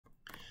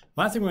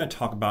Last thing we're going to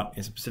talk about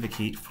is specific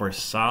heat for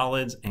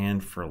solids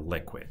and for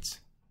liquids.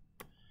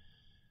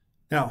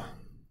 Now,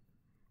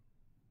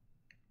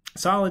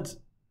 solids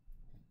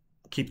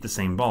keep the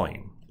same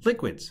volume.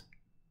 Liquids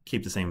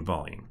keep the same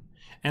volume.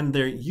 And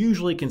they're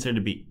usually considered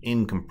to be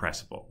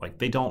incompressible. Like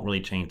they don't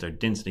really change, their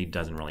density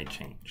doesn't really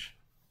change.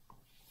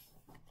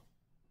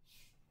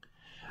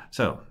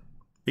 So,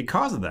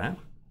 because of that,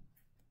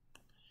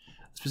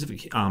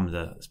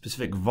 the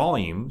specific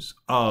volumes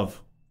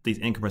of these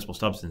incompressible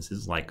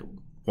substances like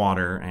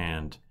water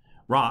and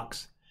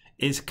rocks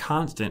is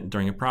constant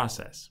during a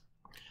process.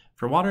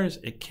 For waters,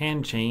 it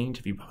can change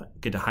if you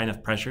get to high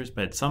enough pressures,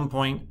 but at some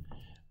point,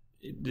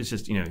 it's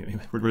just,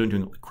 we're really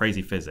doing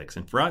crazy physics.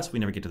 And for us, we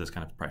never get to those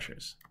kind of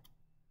pressures.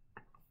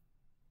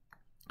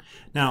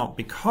 Now,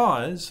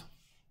 because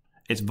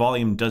its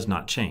volume does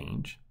not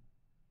change,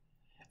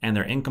 and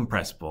they're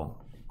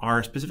incompressible,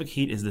 our specific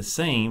heat is the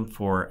same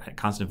for at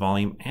constant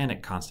volume and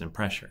at constant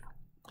pressure.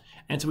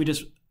 And so we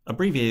just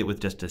abbreviate it with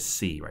just a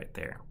C right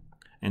there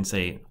and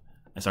say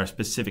it's our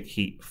specific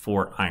heat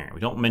for iron.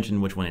 We don't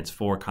mention which one it's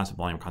for, constant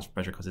volume, constant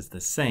pressure, because it's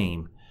the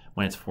same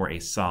when it's for a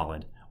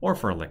solid or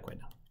for a liquid.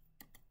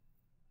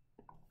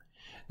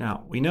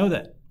 Now, we know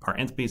that our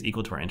enthalpy is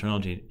equal to our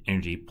internal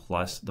energy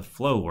plus the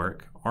flow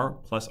work, or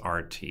plus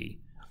RT.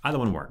 Either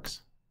one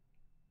works.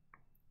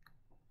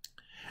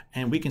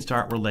 And we can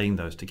start relating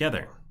those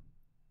together.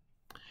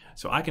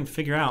 So I can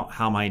figure out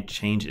how my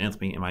change in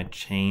enthalpy and my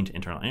change in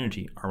internal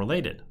energy are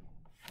related.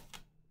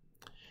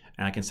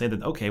 And I can say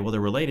that, okay, well,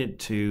 they're related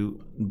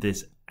to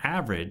this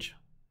average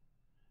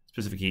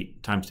specific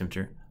heat times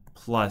temperature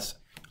plus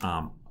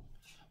what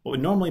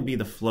would normally be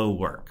the flow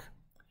work.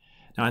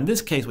 Now, in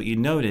this case, what you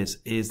notice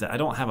is that I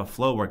don't have a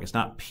flow work. It's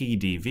not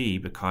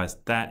PdV because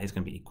that is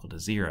going to be equal to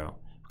 0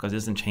 because it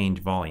doesn't change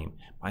volume.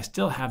 But I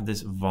still have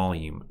this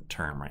volume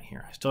term right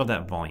here. I still have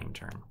that volume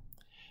term.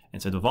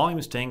 And so the volume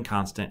is staying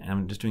constant, and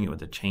I'm just doing it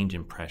with a change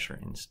in pressure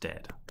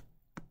instead.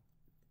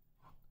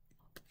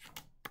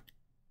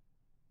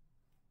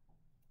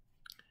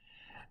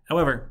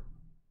 However,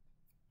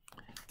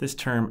 this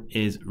term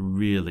is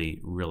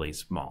really, really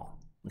small,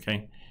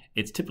 okay?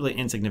 It's typically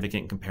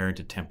insignificant compared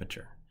to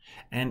temperature.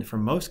 And for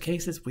most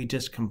cases, we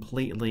just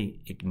completely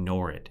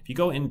ignore it. If you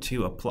go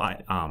into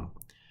applied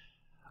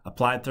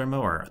thermo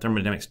or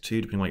thermodynamics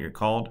 2, depending on what you're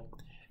called,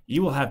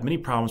 you will have many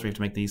problems where you have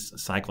to make these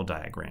cycle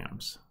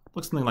diagrams.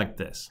 Looks something like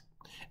this.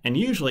 And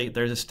usually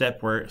there's a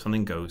step where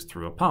something goes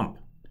through a pump.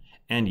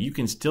 And you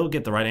can still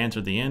get the right answer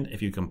at the end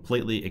if you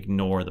completely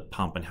ignore the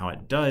pump and how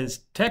it does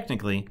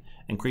technically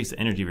increase the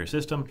energy of your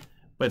system,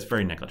 but it's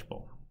very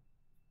negligible.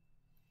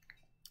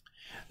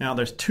 Now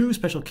there's two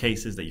special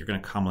cases that you're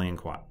going to commonly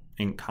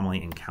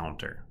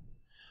encounter.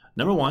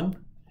 Number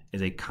one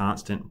is a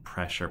constant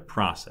pressure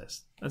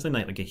process. That's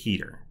like a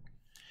heater.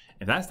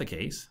 If that's the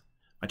case,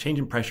 my change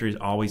in pressure is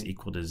always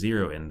equal to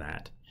 0 in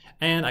that.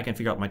 And I can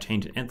figure out my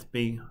change in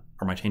enthalpy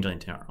or my change in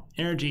internal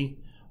energy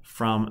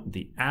from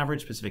the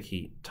average specific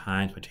heat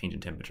times my change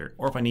in temperature.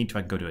 Or if I need to,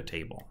 I can go to a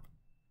table.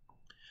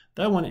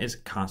 The other one is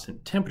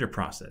constant temperature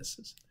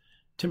processes.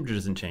 Temperature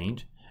doesn't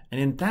change. And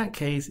in that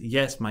case,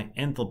 yes, my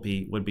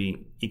enthalpy would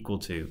be equal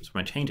to, so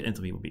my change in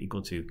enthalpy would be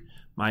equal to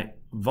my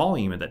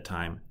volume at that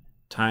time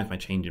times my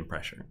change in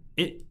pressure.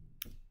 It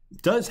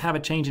does have a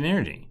change in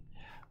energy,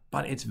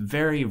 but it's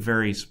very,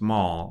 very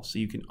small, so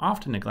you can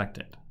often neglect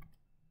it.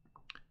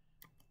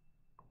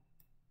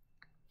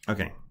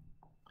 Okay,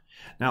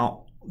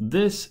 now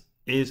this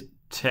is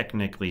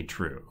technically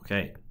true,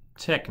 okay?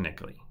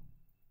 Technically.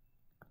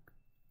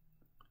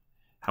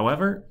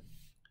 However,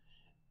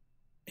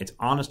 it's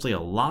honestly a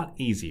lot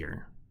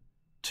easier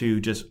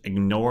to just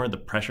ignore the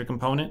pressure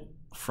component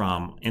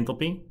from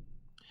enthalpy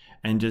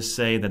and just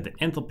say that the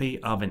enthalpy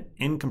of an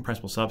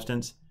incompressible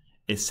substance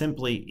is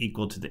simply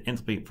equal to the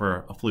enthalpy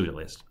for a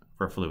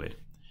fluid,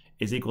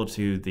 is equal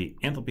to the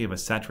enthalpy of a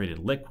saturated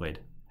liquid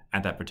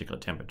at that particular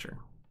temperature.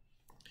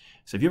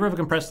 So if you ever have a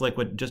compressed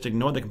liquid, just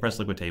ignore the compressed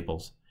liquid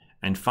tables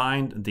and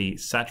find the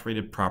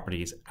saturated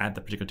properties at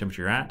the particular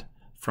temperature you're at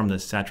from the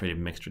saturated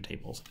mixture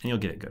tables, and you'll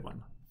get a good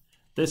one.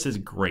 This is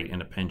great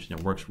in a pinch, and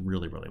it works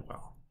really, really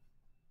well.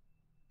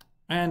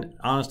 And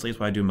honestly, it's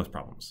what I do in most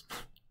problems.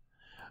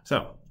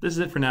 So this is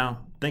it for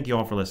now. Thank you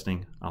all for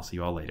listening. I'll see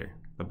you all later.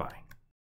 Bye-bye.